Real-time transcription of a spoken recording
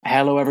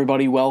Hello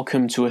everybody,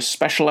 welcome to a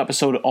special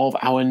episode of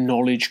our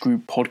Knowledge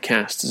Group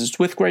podcast. It's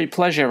with great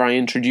pleasure I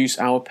introduce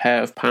our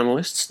pair of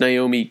panelists,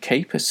 Naomi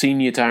Cape, a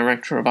Senior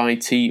Director of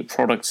IT,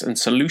 Products and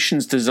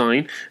Solutions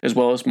Design, as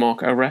well as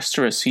Mark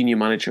Aresta, a Senior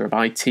Manager of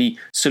IT,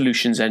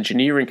 Solutions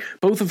Engineering,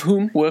 both of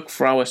whom work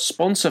for our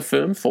sponsor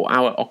firm for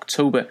our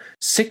October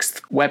 6th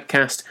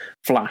webcast,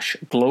 Flash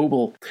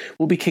Global.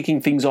 We'll be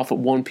kicking things off at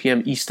 1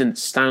 p.m. Eastern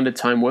Standard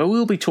Time, where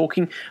we'll be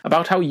talking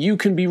about how you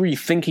can be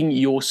rethinking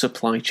your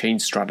supply chain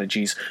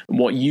strategies and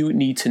what you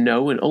need to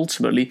know and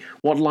ultimately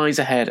what lies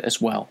ahead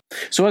as well.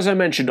 So as I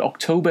mentioned,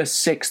 October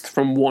 6th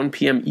from 1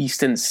 p.m.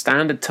 Eastern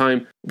Standard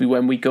Time will be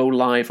when we go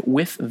live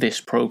with this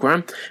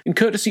program. And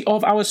courtesy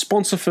of our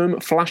sponsor firm,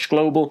 Flash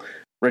Global,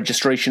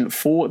 registration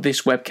for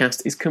this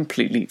webcast is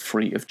completely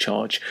free of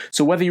charge.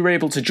 So whether you're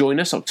able to join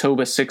us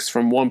October 6th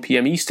from 1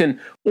 p.m.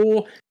 Eastern,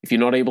 or if you're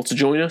not able to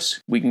join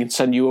us, we can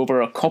send you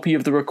over a copy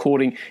of the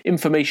recording,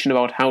 information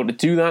about how to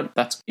do that.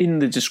 That's in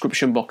the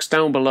description box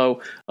down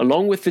below,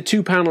 along with the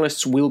two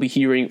panelists we'll be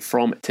hearing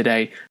from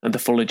today and the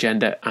full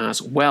agenda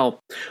as well.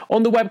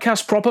 On the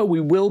webcast proper, we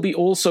will be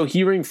also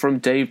hearing from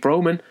Dave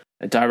Broman,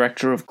 a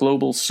Director of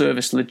Global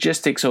Service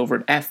Logistics over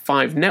at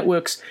F5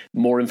 Networks.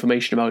 More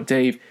information about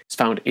Dave is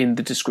found in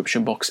the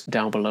description box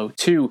down below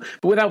too.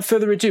 But without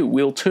further ado,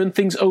 we'll turn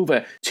things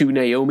over to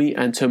Naomi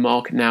and to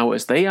Mark now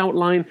as they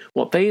outline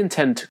what they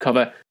intend to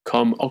cover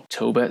come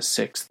October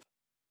 6th.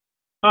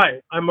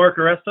 Hi, I'm Mark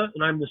Aresta,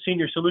 and I'm the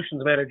Senior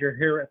Solutions Manager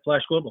here at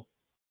Flash Global.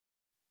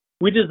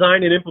 We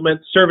design and implement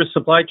service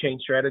supply chain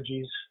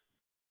strategies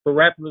for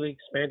rapidly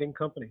expanding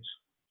companies,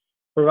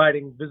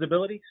 providing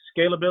visibility,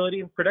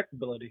 scalability, and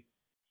predictability.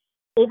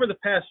 Over the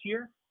past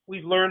year,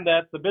 we've learned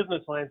that the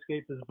business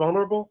landscape is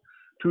vulnerable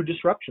to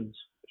disruptions.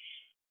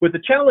 With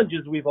the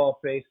challenges we've all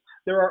faced,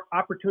 there are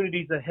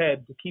opportunities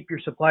ahead to keep your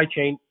supply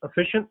chain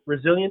efficient,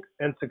 resilient,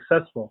 and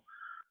successful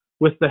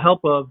with the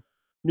help of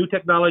new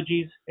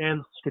technologies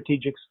and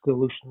strategic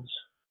solutions.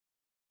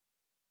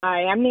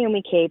 Hi, I'm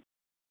Naomi Cape,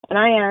 and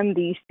I am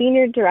the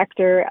Senior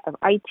Director of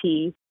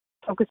IT,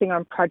 focusing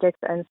on projects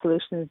and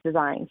solutions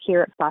design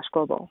here at Flash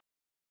Global.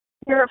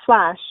 Here at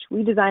Flash,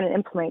 we design and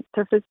implement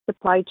surface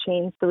supply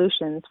chain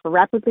solutions for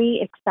rapidly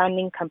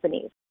expanding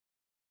companies.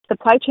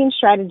 Supply chain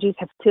strategies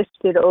have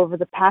shifted over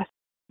the past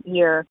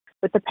year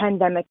with the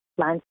pandemic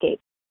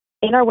landscape.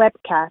 In our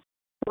webcast,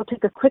 we'll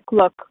take a quick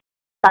look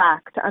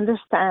back to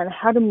understand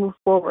how to move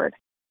forward.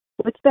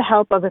 With the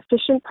help of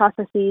efficient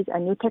processes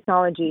and new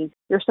technologies,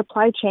 your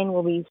supply chain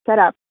will be set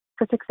up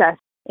for success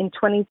in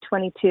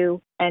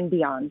 2022 and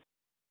beyond.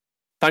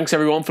 Thanks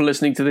everyone for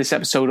listening to this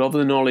episode of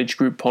the Knowledge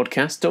Group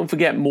podcast. Don't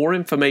forget more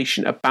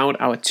information about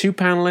our two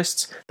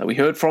panelists that we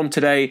heard from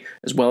today,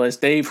 as well as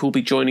Dave, who'll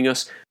be joining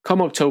us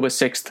come October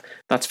 6th.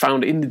 That's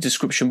found in the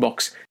description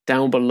box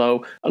down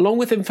below, along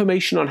with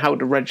information on how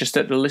to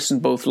register to listen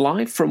both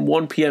live from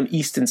 1 p.m.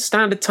 Eastern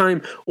Standard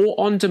Time or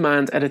on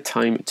demand at a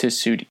time to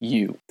suit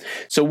you.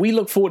 So we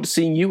look forward to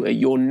seeing you at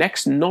your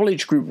next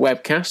Knowledge Group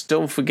webcast.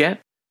 Don't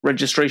forget,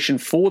 registration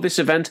for this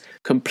event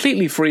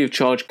completely free of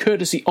charge,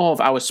 courtesy of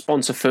our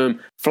sponsor firm,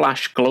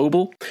 Flash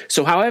Global.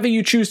 So however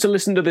you choose to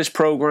listen to this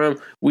program,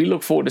 we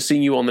look forward to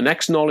seeing you on the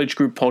next Knowledge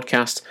Group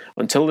podcast.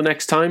 Until the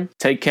next time,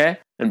 take care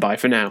and bye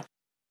for now.